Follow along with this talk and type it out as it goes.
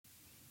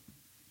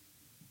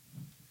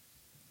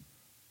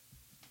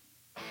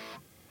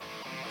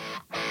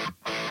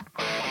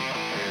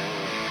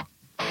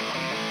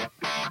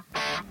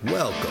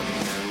Welcome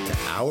to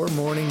Our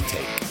Morning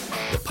Take,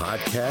 the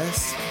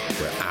podcast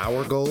where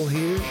our goal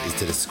here is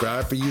to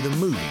describe for you the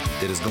movie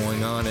that is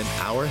going on in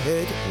our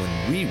head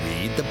when we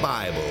read the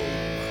Bible.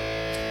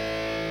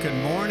 Good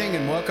morning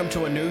and welcome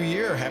to a new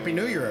year. Happy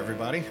New Year,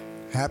 everybody.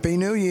 Happy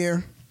New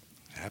Year.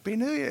 Happy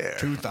New Year.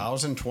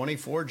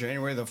 2024,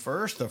 January the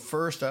 1st, the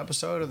first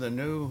episode of the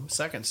new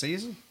second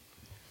season.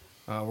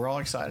 We're all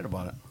excited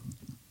about it.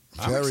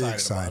 Very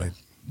excited.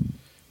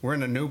 We're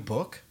in a new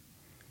book.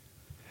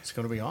 It's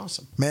going to be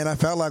awesome. Man, I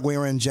felt like we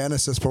were in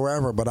Genesis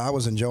forever, but I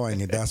was enjoying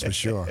it, that's for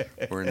sure.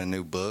 We're in a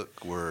new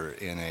book. We're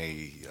in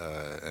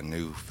a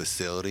new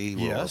facility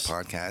where Yes.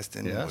 we're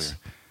podcasting. Yes.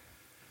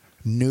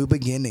 New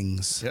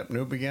beginnings. Yep,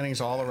 new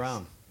beginnings all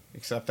around.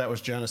 Except that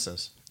was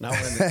Genesis. Now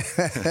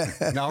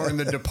we're in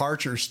the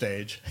departure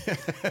stage.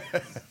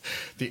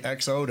 The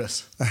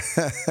exodus.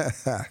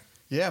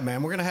 Yeah,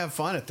 man, we're going to have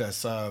fun at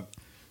this.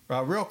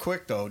 Real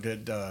quick, though,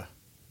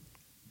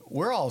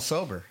 we're all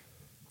sober.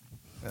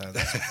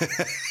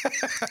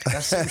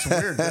 That seems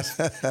weird.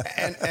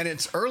 And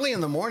it's early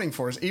in the morning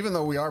for us, even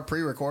though we are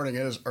pre-recording.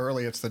 It is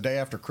early. It's the day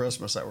after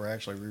Christmas that we're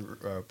actually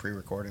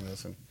pre-recording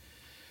this,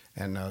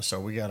 and so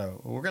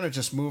we're gonna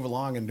just move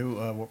along and do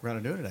what we're gonna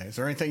do today. Is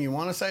there anything you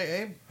want to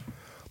say, Abe?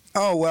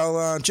 Oh,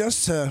 well,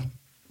 just to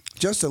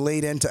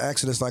lead into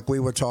Exodus, like we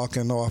were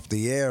talking off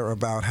the air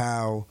about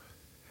how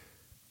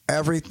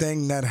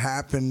everything that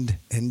happened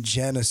in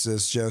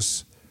Genesis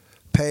just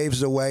paves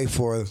the way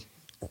for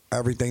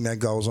everything that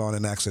goes on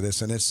in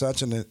Exodus. And it's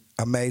such an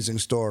amazing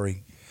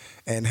story.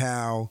 And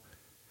how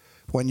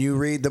when you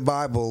read the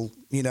Bible,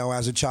 you know,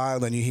 as a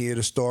child and you hear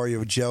the story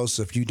of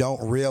Joseph, you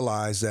don't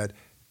realize that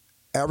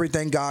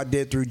everything God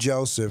did through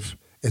Joseph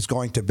is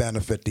going to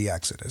benefit the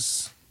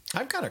Exodus.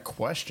 I've got a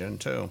question,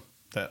 too,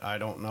 that I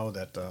don't know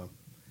that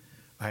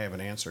I have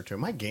an answer to.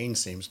 My gain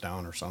seems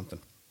down or something.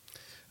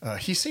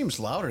 He seems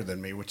louder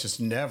than me, which is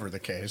never the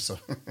case. So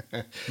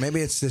Maybe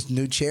it's this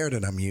new chair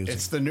that I'm using.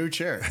 it's the new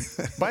chair.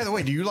 By the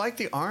way, do you like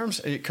the arms?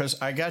 Because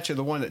I got you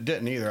the one that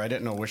didn't either. I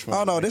didn't know which one.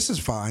 Oh, no, this is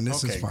fine.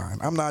 This Okay. is fine.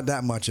 I'm not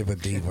that much of a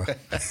diva.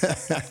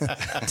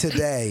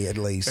 Today, at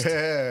least.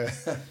 I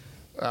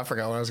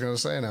forgot what I was going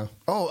to say now.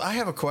 Oh, I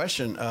have a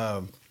question.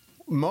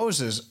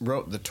 Moses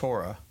wrote the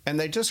Torah, and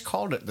they just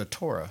called it the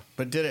Torah.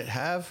 But did it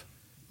have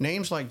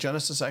names like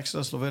Genesis,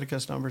 Exodus,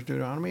 Leviticus, Numbers,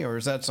 Deuteronomy, or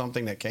is that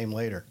something that came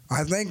later?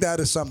 I think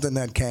that is something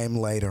that came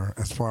later,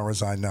 as far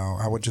as I know.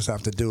 I would just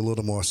have to do a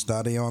little more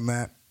study on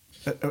that.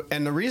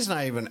 And the reason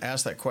I even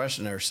asked that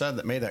question or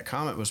made that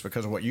comment was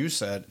because of what you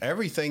said.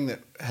 Everything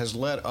that has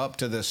led up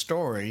to this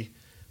story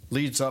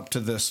leads up to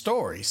this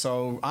story.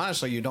 So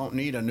honestly, you don't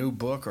need a new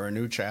book or a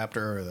new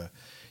chapter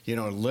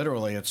or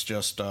literally it's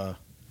just even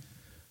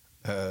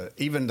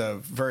the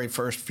very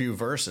first few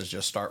verses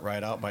just start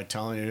right out by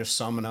telling you, just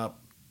summing up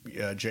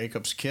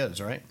Jacob's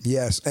kids, right?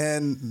 Yes,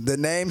 and the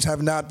names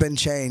have not been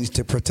changed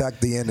to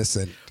protect the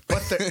innocent.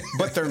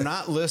 But they're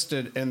not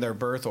listed in their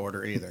birth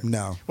order either.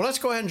 No. Well, let's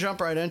go ahead and jump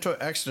right into it.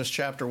 Exodus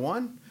chapter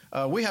 1.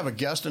 We have a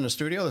guest in the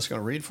studio that's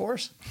going to read for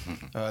us.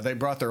 They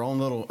brought their own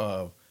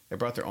little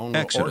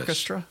Exodus.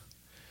 orchestra.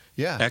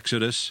 Yeah.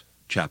 Exodus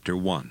chapter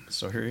 1.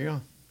 So here you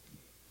go.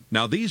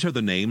 Now these are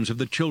the names of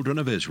the children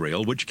of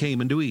Israel which came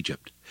into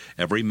Egypt.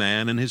 Every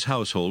man in his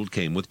household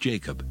came with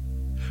Jacob.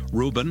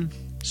 Reuben,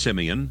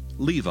 Simeon,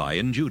 Levi,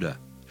 and Judah.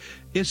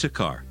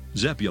 Issachar,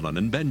 Zebulun,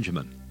 and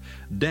Benjamin.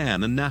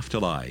 Dan and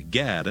Naphtali,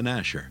 Gad and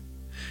Asher.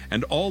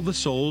 And all the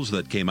souls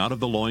that came out of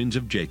the loins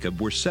of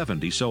Jacob were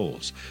 70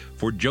 souls,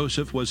 for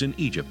Joseph was in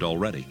Egypt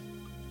already.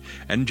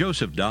 And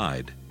Joseph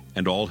died,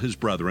 and all his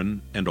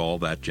brethren, and all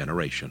that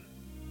generation.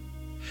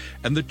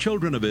 And the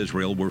children of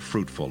Israel were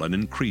fruitful, and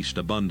increased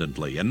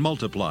abundantly, and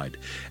multiplied,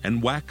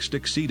 and waxed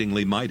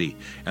exceedingly mighty,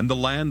 and the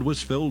land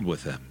was filled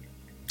with them.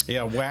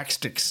 Yeah,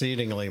 waxed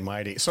exceedingly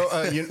mighty.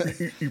 So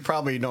you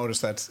probably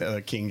noticed that's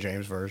the King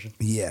James Version.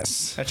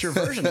 Yes. That's your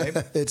version, Abe.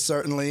 It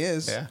certainly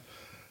is. Yeah.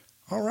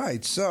 All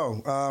right,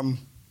 so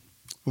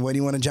where do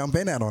you want to jump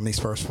in at on these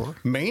first four?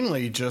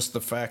 Mainly just the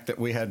fact that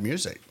we had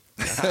music.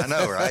 I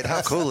know, right?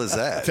 How cool is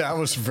that? That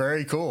was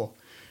very cool.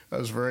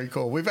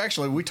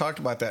 We talked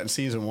about that in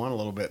season 1 a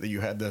little bit, that you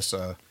had this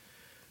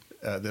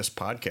this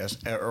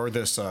podcast or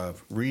this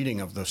reading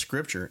of the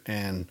scripture.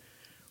 And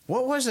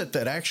what was it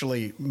that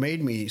actually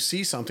made me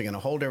see something in a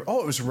whole different?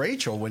 Oh, it was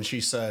Rachel when she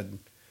said,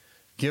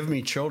 "Give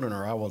me children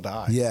or I will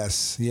die."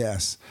 Yes,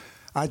 yes.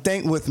 I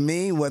think with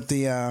me, what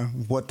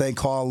they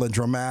call the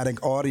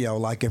dramatic audio,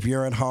 like if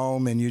you're at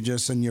home and you're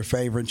just in your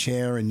favorite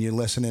chair and you're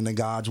listening to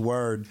God's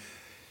word,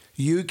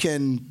 you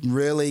can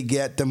really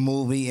get the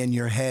movie in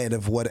your head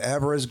of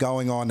whatever is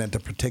going on at the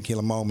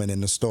particular moment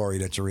in the story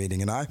that you're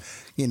reading. And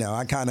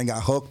I kind of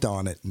got hooked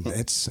on it.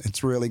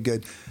 It's really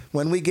good.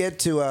 When we get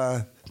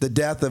to the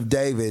death of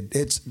David,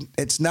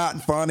 it's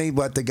not funny,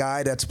 but the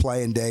guy that's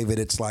playing David,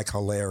 it's like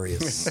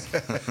hilarious.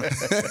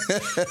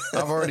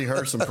 I've already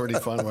heard some pretty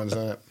fun ones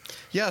on it.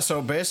 Yeah,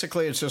 so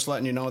basically it's just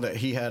letting you know that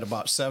he had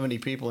about 70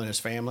 people in his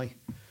family,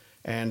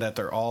 and that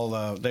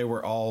they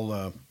were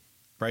all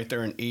right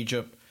there in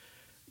Egypt.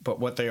 But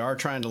what they are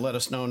trying to let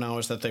us know now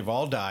is that they've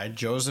all died.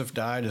 Joseph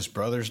died, his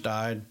brothers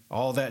died,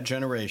 all that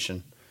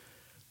generation.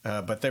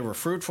 But they were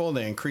fruitful,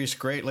 they increased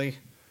greatly,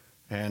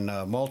 and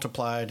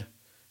multiplied,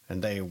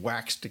 and they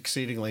waxed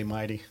exceedingly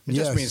mighty. It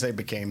just means they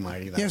became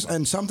mighty. Yes,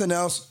 and something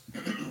else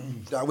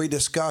that we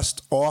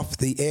discussed off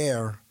the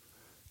air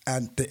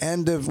at the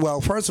end of, well,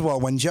 first of all,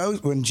 when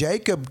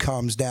Jacob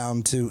comes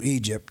down to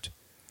Egypt,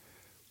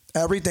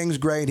 everything's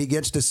great. He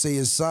gets to see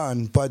his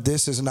son, but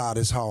this is not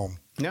his home.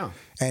 No.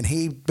 And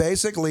he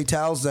basically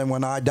tells them,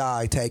 when I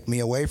die, take me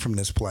away from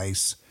this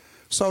place.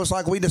 So it's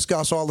like we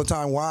discuss all the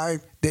time, why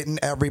didn't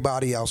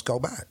everybody else go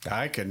back?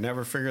 I could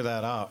never figure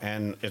that out,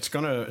 and it's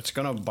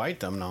gonna bite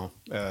them now.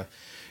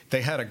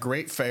 They had a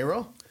great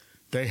Pharaoh.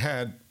 They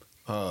had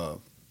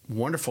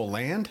wonderful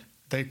land.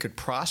 They could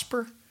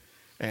prosper,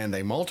 and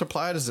they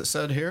multiplied, as it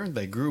said here.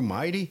 They grew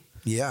mighty.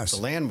 Yes.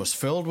 The land was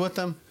filled with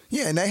them.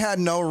 Yeah, and they had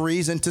no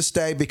reason to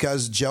stay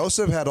because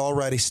Joseph had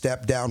already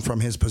stepped down from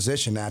his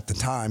position at the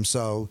time.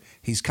 So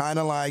he's kind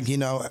of like,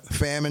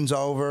 famine's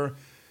over,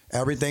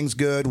 everything's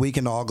good, we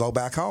can all go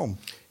back home.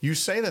 You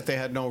say that they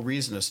had no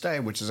reason to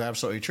stay, which is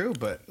absolutely true,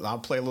 but I'll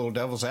play a little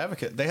devil's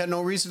advocate. They had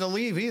no reason to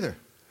leave either.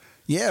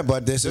 Yeah,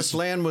 but this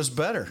land was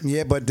better.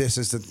 Yeah, but this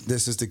is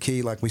the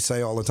key, like we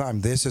say all the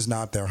time. This is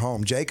not their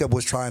home. Jacob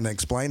was trying to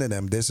explain to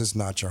them, this is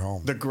not your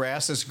home. The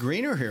grass is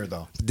greener here,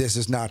 though. This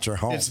is not your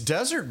home. It's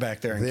desert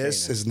back there in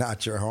This Canaan. is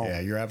not your home. Yeah,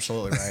 you're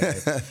absolutely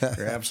right.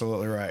 You're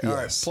absolutely right. All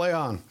right, Yes. play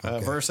on.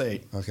 Okay. Verse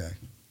 8. Okay.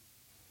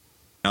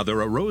 Now there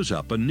arose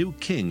up a new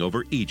king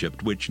over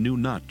Egypt, which knew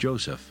not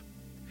Joseph.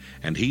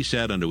 And he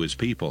said unto his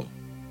people,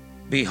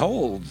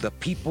 Behold, the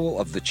people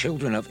of the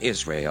children of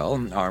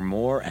Israel are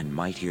more and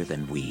mightier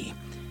than we.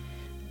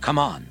 Come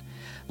on,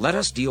 let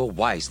us deal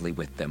wisely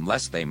with them,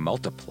 lest they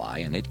multiply,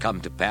 and it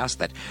come to pass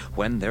that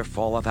when there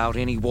falleth out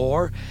any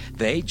war,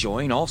 they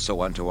join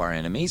also unto our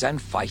enemies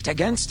and fight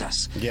against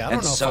us. Yeah, I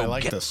don't know if I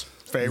like this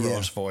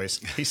Pharaoh's voice.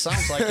 He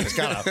sounds like he's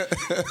got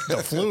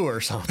the flu or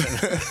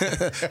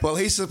something. Well,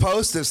 he's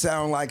supposed to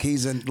sound like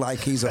he's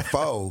a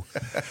foe.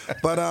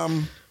 But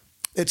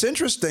it's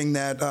interesting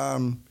that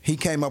he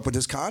came up with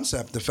this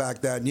concept, the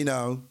fact that,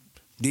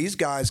 these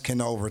guys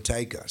can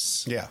overtake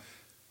us. Yeah.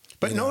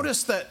 But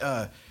notice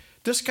that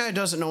this guy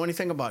doesn't know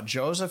anything about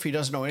Joseph. He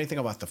doesn't know anything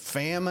about the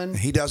famine.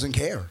 He doesn't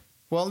care.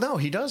 Well, no,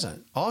 he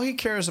doesn't. All he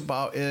cares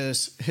about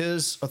is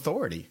his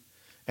authority.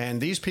 And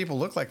these people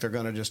look like they're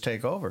going to just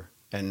take over.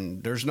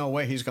 And there's no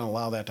way he's going to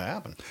allow that to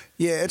happen.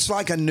 Yeah, it's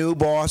like a new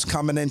boss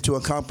coming into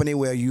a company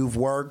where you've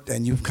worked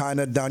and you've kind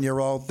of done your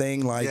own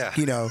thing, like,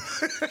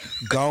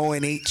 go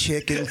and eat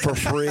chicken for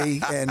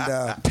free and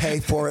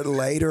pay for it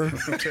later.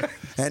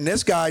 And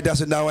this guy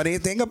doesn't know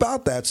anything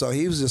about that. So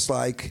he was just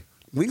like,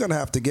 we're going to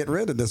have to get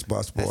rid of this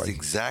busboy. It's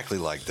exactly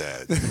like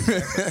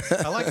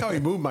that. I like how he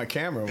moved my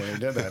camera when he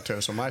did that, too.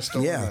 So my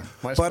still. Yeah.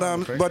 My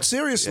But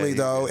seriously,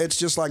 though, it's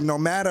just like no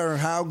matter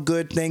how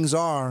good things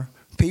are,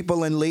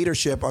 people in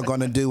leadership are going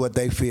to do what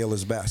they feel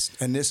is best.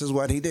 And this is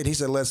what he did. He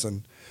said,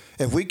 listen,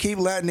 if we keep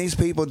letting these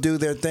people do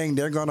their thing,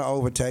 they're going to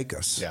overtake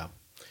us. Yeah.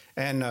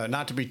 And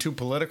not to be too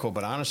political,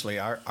 but honestly,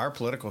 our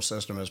political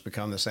system has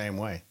become the same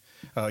way.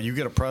 You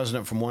get a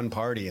president from one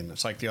party, and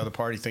it's like the other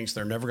party thinks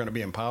they're never going to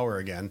be in power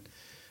again.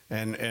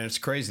 And it's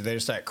crazy. They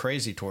just act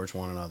crazy towards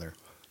one another.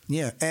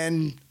 Yeah.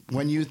 And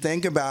when you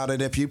think about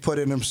it, if you put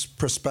it in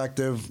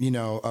perspective,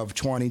 of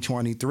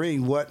 2023,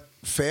 what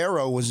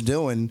Pharaoh was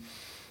doing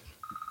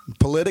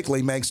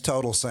politically makes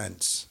total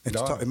sense.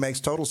 It makes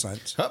total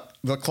sense.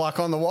 The clock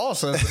on the wall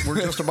says that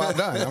we're just about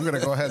done. I'm going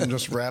to go ahead and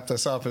just wrap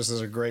this up. This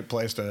is a great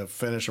place to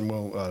finish, and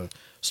we'll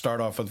start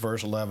off with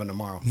verse 11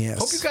 tomorrow. Yes.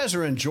 Hope you guys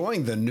are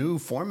enjoying the new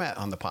format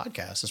on the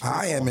podcast.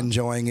 I am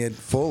enjoying it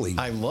fully.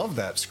 I love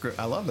that script.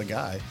 I love the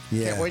guy.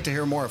 Yeah. Can't wait to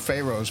hear more of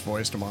Pharaoh's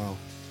voice tomorrow.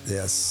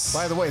 Yes.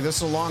 By the way, this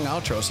is a long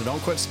outro, so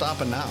don't quit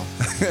stopping now.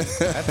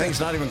 That thing's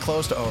not even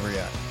close to over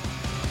yet.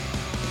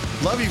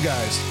 Love you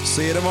guys.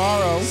 See you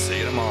tomorrow. See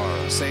you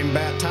tomorrow. Same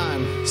bat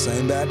time.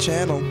 Same bad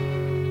channel.